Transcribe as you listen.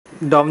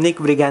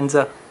Dominic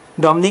ब्रिगॅन्झा.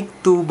 Dominic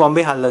तू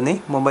बॉम्बे हाल्लो न्ही?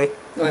 मुंबय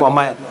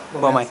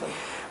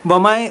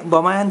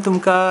बॉम्बायान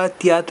तुमकां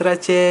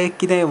तियात्राचे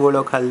कितें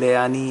वळख हाडले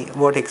आनी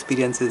वॉट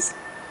एक्सपिरियन्सीस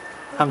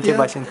आमचे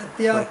भाशेन?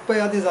 तियात्र पळय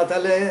आदी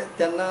जाताले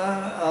तेन्ना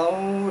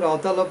हांव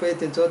रावतालो पळय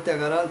थंयसर त्या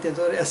घरान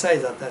थंयसर एसआय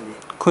जाताली.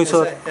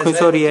 खंयसर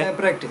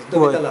प्रॅक्टीस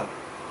धोबितालाव.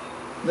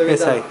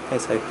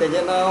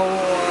 तेजें नांव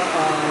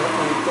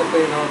तो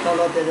पळय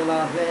रावतालो तेजें नांव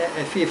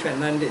आसलें एफी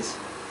फेर्नांडीस.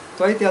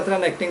 तोय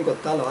तियात्रान एक्टींग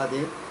करतालो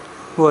आदी.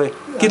 वय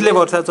कितले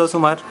वर्साचो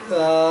सुमार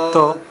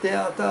तो? ते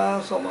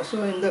आतां समज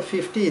in the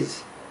 50s.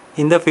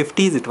 In the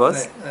 50s it was?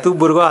 तू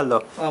भुरगो आसलो?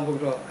 हां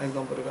भुरगो,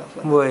 एकदम भुरगो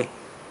आसलो. वय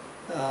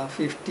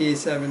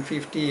 57,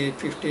 58,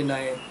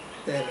 59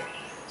 ते.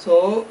 सो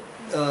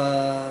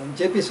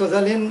JP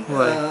सोजालीन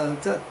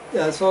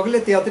सगळे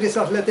तियात्रिस्ट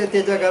आसले ते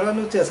तेज्या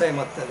घरानूच एसआय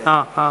मारताले.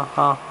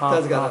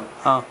 त्याच घरान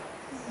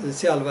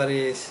सी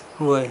आल्वारीस.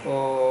 वय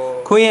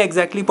खंय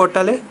एक्झॅक्टली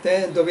पडटाले ते?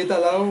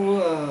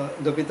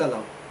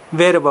 धोबितालाव.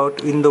 वेर अबाउट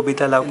इन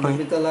धोबितालाव?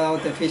 धोबितालाव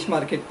ते फिश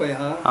मार्केट पळय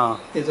आहा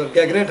थंयसर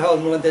गॅग्रेट हावस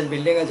म्हणून तेज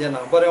बिल्डिंगाचें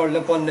नांव. बरें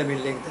व्हडलें पोन्ने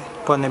बिल्डींग ते.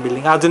 पोन्ने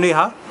बिल्डींग अजुनूय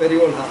आहा? वेरी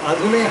ओल्ड आहा,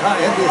 अजुनूय आहा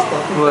हें दिसता.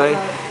 वय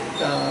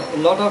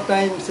लॉट ऑफ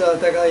टायम्स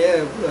ताका हे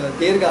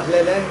देर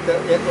घातलेले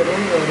हे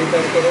करून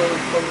रिपेर करून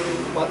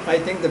I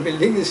think the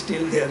building is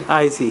steel there.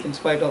 I C. In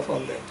स्पायट of all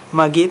that.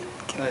 मागीर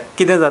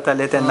कितें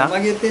जातालें तेन्ना?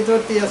 मागीर थंयसर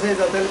ती एसआय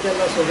जाताली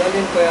तेन्ना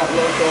सोजालीन पळय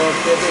आसलो तो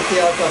ते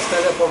तियात्र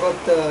आसताले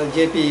फकत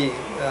JP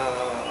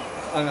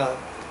हांगा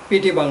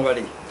पीटी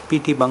बांगवाडी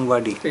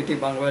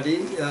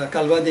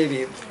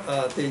कालवादेवी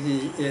तेजी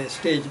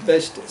स्टेज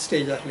बेस्ट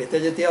स्टेज आसली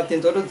तेजे तियात्र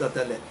थंयसरूच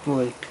जाताले.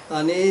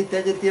 आनी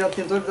तेजे तियात्र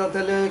थंयसर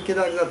जाताले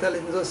कित्याक जाताले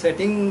थंयसर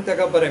सेटींग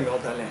ताका बरें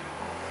मेवतालें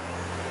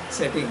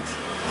सेटिंग्स.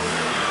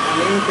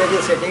 आनी तेजे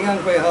सेटिंगाक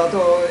पळय आहा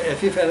तो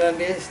एफी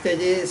फेर्नांडीस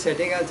तेजी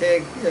सेटिंगाचे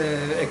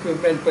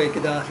इक्विपमेंट पळय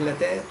कितें आसलें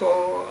ते तो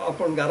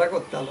आपूण घरा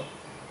कोत्तालो.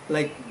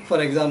 लायक फॉर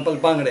एग्जाम्पल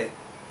बांगडे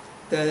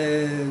ते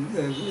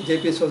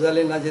JP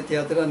सोजालीनाचे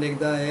तियात्रान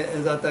एकदां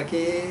हें जाता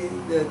की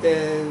ते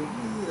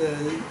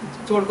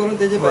चड करून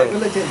तेजे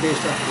बायबलाचेर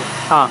बेस्ड आसले.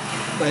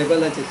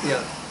 बायबलाचे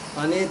तियात्र.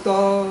 आनी तो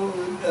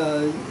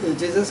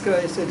Jesus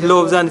Christ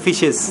loaves end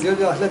fishes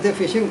ज्यो आसले ते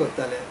फिशींग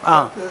करताले.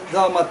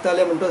 जावं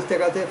मारताले म्हणटच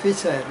तेका ते फीश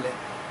जाय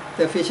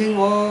ते फिशींग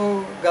हो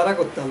घरा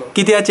कोत्तालो.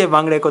 कित्याचे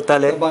बांगडे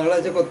कोत्ताले?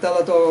 बांगड्याचे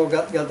कोत्तालो तो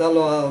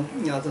घेतालो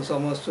आतां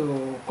समज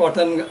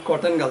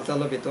कॉटन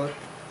घालतालो भितर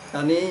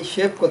आनी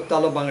शेप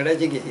कोत्तालो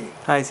बांगड्याची घेही.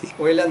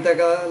 वयल्यान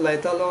ताका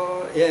लायतालो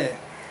हे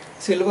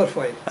सिल्वर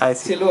फॉयल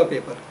सिल्वर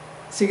पेपर.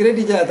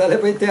 सिगरेटीचे येताले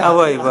पळय ते.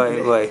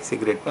 वय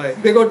सिगरेट. हय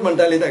बेगोट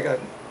म्हणटाली ताका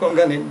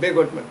कोंकणीन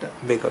बेगोट म्हणटा.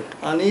 बेगोट.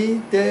 आनी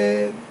ते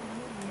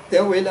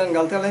वयल्यान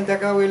घालताले आनी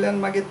ताका वयल्यान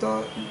मागीर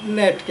तो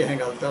नेट कहें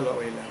घालतालो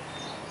वयल्यान.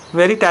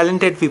 वेरी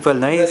टॅलेंटेड पीपल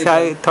न्हय?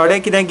 थोडे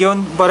कितें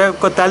घेवन बरें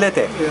कोत्ताले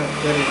ते.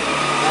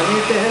 आनी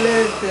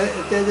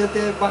तेजे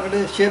ते बांगडे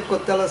शेप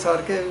कोत्तालो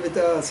सारके with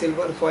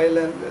silver foil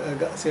end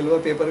silver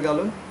paper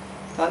घालून.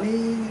 आनी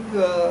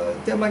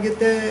ते मागीर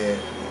ते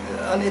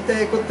आनी ते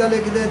कोत्ताले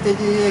कितें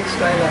तेजी एक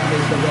स्टायल आसली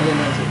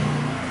सोजालीनाची.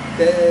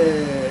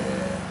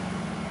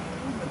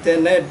 ते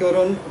नेट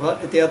दवरून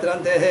तियात्रान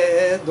ते हे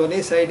दोनी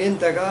सायडीन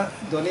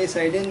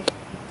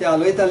ते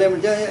हालयताले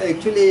म्हणजे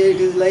actually it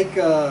is like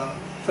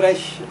fresh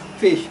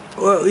fish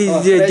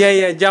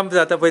जे जंप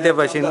जाता पळय ते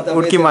भाशेन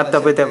उडकी मारता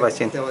पळय त्या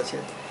भाशेन.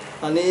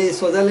 आनी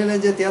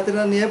सोजालीनाचे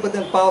तियात्रान हे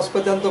बद्दल पावस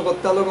बद्दल तो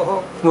कोत्तालो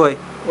कहो. वय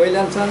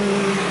वयल्यानसान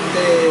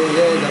ते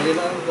हे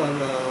घालिना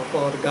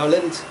फॉर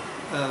गार्लंड्स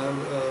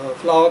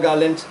फ्लावर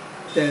गार्लंड्स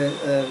ते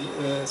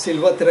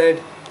सिल्वर थ्रेड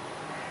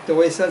ते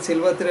वयसान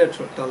सिल्वर थ्रेड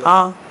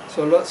सोडटालो.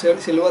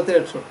 सिल्वर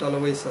थ्रेड सोडटालो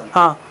वयसान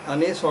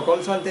आनी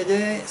सकलसान तेजे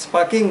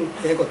स्पार्किंग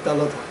हे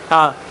कोत्तालो तो.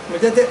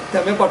 म्हणजे ते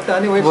थेंबे पडटा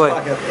आनी वयर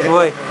स्पार्क येता.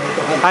 वय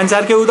आनी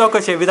सारकें उदक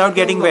कशें without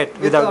getting weight.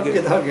 Without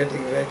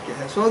getting weight.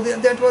 So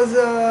that was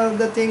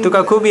the thing.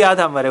 तुका खूब याद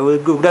आहा मरे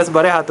उगडास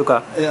बरें आहा तुका.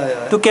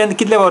 तूं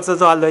कितले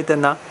वर्साचो आसलोय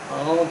तेन्ना?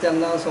 हांव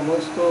तेन्ना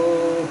समज तूं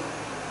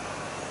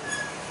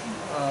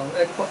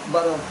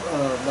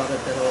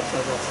 12-13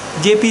 वर्साचो.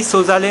 JP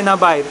सोजालीना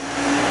भायर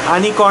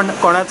आनी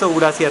कोणाचो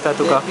उगडास येता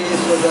तुका? JP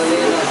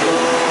सोजालीन आसलो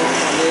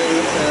आनी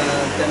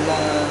तेन्ना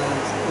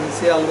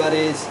सी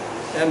आल्वारीस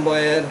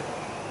गोer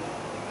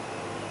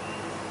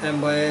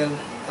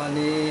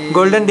आनी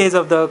golden days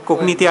of the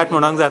Konkani tiatr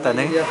म्हणूंक जाता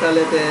न्हय?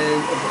 येताले ते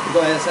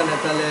गोंयासान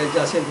येताले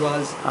जासिंत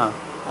वाज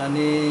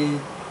आनी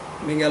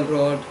मिंगेल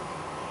ब्रॉड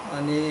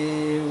आनी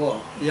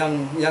यंग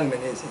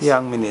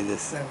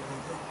मेनेझीस.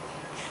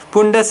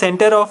 पूण द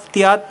सेंटर ऑफ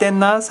तियात्र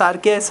तेन्ना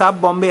सारकें साप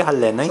बॉम्बे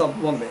आसलें न्हय?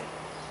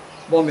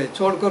 बॉम्बे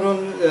चड करून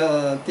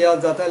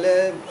तियात्र जाताले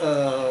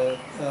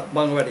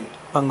बांगवाडी.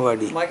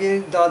 मागीर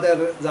दादर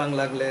जावंक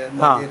लागले.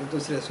 मागीर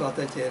दुसरे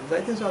स्वाताचेर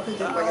जायते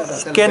स्वाताचेर मागीर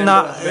जाताले. केन्ना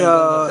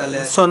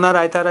सोनार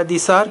आयतारा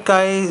दिसार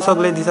काय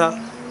सगळे दिसा?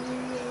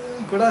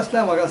 फुडें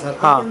आसलें म्हाका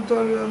सारकें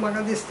पूण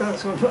म्हाका दिसता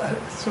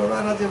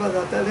सोनाराचे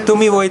जाताले.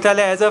 तुमी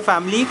वयताले एज अ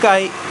फॅमिली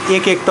काय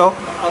एक एकटो?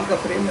 आमकां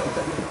फ्री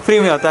मेवताले. फ्री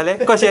मेवताले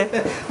कशें?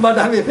 बट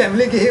आमी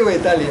फॅमिली घेयी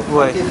वयताली.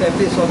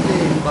 फॅमिली सोगली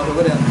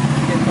बरोबर.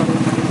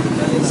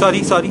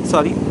 सॉरी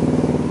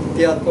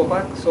तियात्र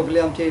पळोवपाक सगळी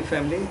आमची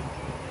फॅमिली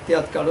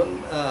तियात्र काडून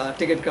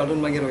टिकेट काडून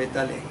मागीर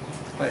वयताली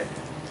हय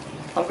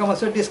आमकां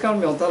मातसो डिस्कावंट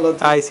मेवतालो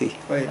आय सी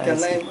हय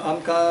तेन्नाय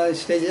आमकां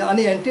स्टेज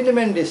आनी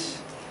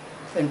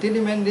एंटिनी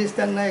मेंडीस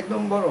तेन्ना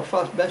एकदम बरो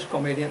फर्स्ट बेस्ट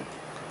कॉमेडियन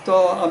तो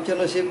आमचें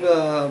नशीब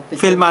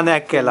फिल्मान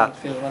एक्ट केला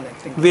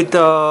with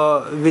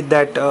with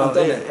that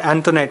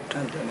एंथोनेट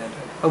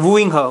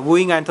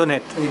वूइंग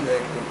एंथोनेट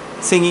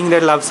singing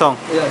that love song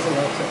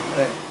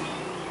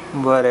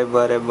बरें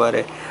बरें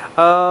बरें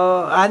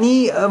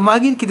आनी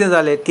मागीर कितें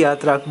जालें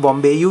तियात्राक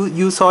बॉम्बे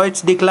यू सॉ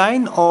इट्स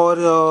डिक्लायन ऑर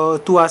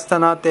तूं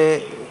आसतना ते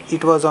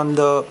it was on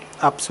the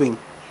upswing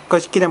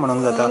कशें कितें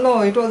म्हणूंक जाता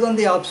no it was on the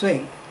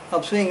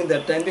upswing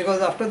that time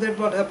because after that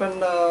what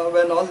happened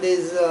when all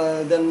these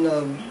then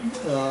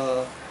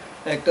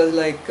actors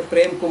like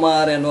Prem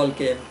Kumar and all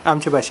came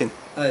आमचे भाशेन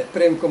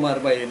Prem Kumar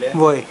बायले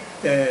वय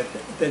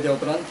तेज्या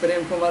उपरांत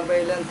Prem Kumar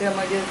बायले आनी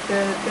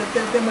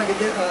ते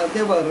मागीर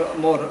they were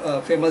more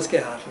famous के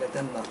आसले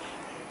तेन्ना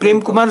प्रेम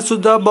कुमार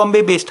सुद्धा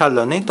बॉम्बे बेस्ड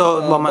आसलो न्ही तो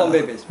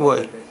बॉम्बे बेस्ड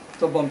वय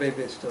तो बॉम्बे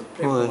बेस्ड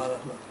प्रेम कुमार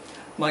आसलो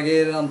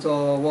मागीर आमचो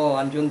वो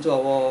अंजुनचो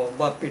वो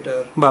बाप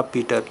पिटर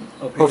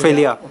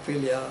ओफेलिया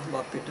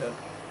बाप पिटर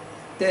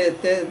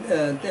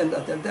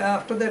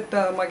आफ्टर दॅट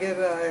मागीर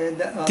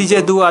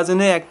तिचे दू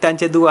अजूनय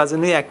तांचे दू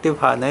अजूनय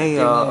एक्टिव्ह आहा न्हय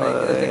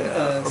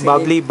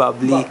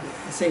बाबली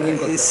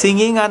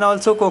सिंगींग आनी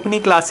ऑल्सो कोंकणी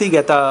क्लासीक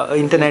येता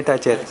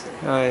इंटरनेटाचेर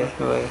हय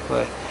हय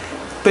हय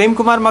प्रेम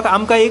कुमार म्हाका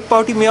आमकां एक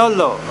पावटी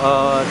मेळ्ळो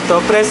तो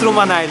प्रेस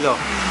रुमान आयलो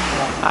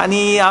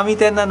आनी आमी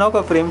तेन्ना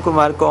नकळो प्रेम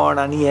कुमार कोण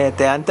आनी हें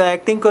तें आनी तो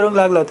एक्टींग करूंक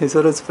लागलो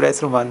थंयसरूच प्रेस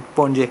रुमान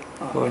पणजे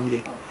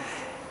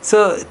सो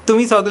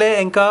तुमी सगळे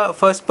हांकां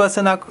फर्स्ट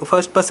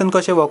पर्सन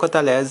कशें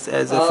वळखताले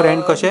एज अ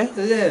फ्रेंड कशें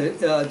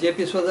JP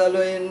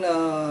Sozalo in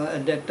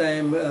eight that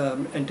time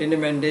Antony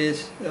Mendes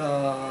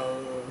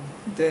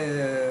ते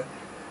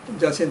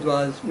जसिंत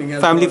वाज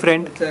फॅमिली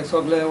फ्रेंड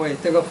सगळे वय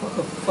तेका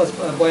फर्स्ट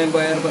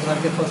बोयर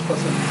सारके first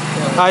person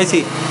I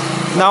C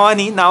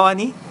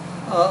नांवांनी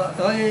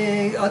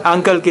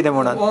uncle कितें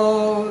म्हणून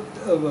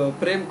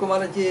प्रेम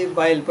कुमाराची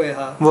बायल पळय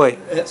आहा वय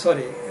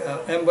सॉरी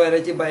एम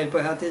बोयराची बायल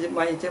पळय आहा तेजे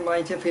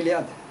मायचे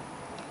फिलियाद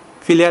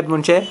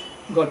म्हणजे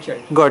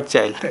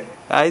गॉडचाइल्ड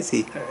I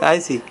see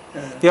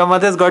your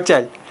mother's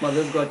गॉडचाइल्ड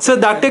so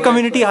धाकटे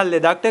कम्युनिटी आहले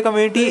धाकटे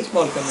कम्युनिटी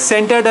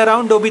सेंटर्ड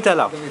अराउंड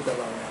डोबितालाव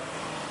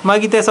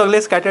मागीर ते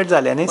सगळे स्कॅटर्ड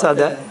जाले न्ही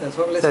सद्या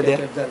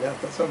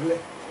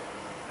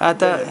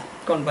आतां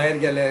कोण भायर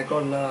गेले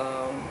कोण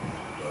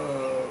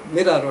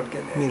मीरा रोड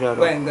गेले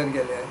गोंयंदर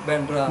गेले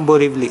बेंड्रा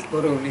बोरिवली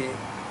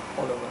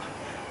ऑल ओवर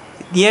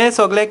हे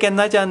सगळे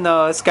केन्नाच्यान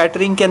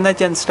स्कॅटरिंग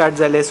केन्नाच्यान स्टार्ट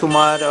जाले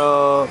सुमार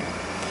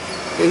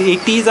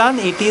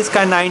 80s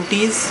काय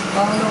 90s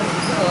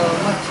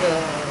much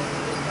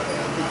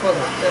before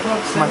that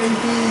about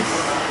 70s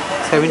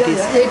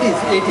 80s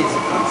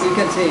you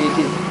can say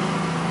 80s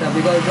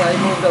because I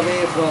moved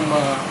away from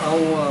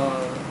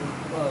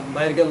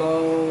भायर गेलो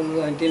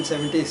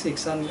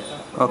 1976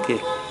 ओके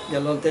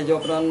गेलो तेजे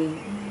उपरांत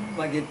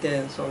मागीर ते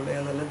सगळे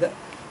जालें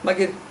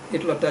मागीर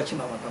इतलो टच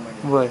ना म्हाका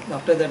मागीर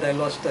after that I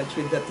lost touch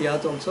with the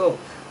tiatr also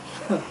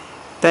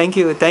thank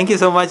you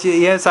so much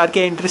हे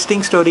सारकें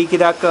इंट्रस्टींग स्टोरी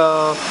कित्याक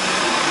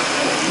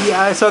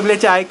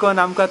सगळेचे आयकून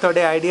आमकां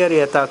थोडे आयडिया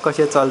येता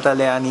कशें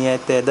चलतालें आनी हें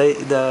तें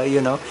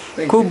यू नो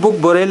खूब बूक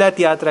बरयल्या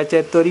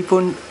तियात्राचेर तरी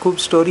पूण खूब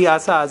स्टोरी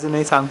आसा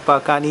अजुनूय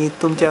सांगपाक आनी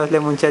तुमचे असले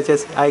मनशाचे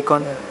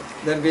आयकून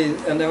there be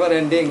never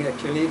ending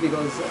actually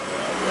because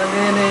the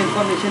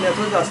information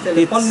येतूच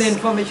आसतले पण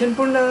information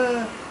पूण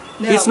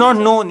it's not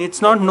known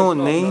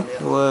न्ही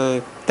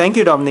thank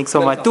you Dominic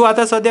so much तूं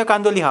आतां सद्या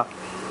कांदोली आहा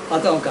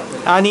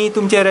आनी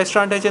तुमचे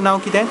रेस्टॉरंटाचें नांव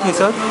कितें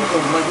थंयसर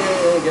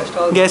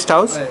गेस्ट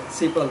हाऊस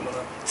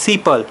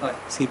सीपल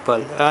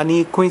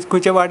आनी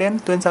खंयचे वाड्यान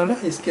तुवें सांगलें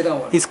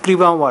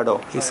इस्क्रिवां वाडो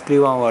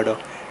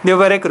देव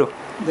बरें करूं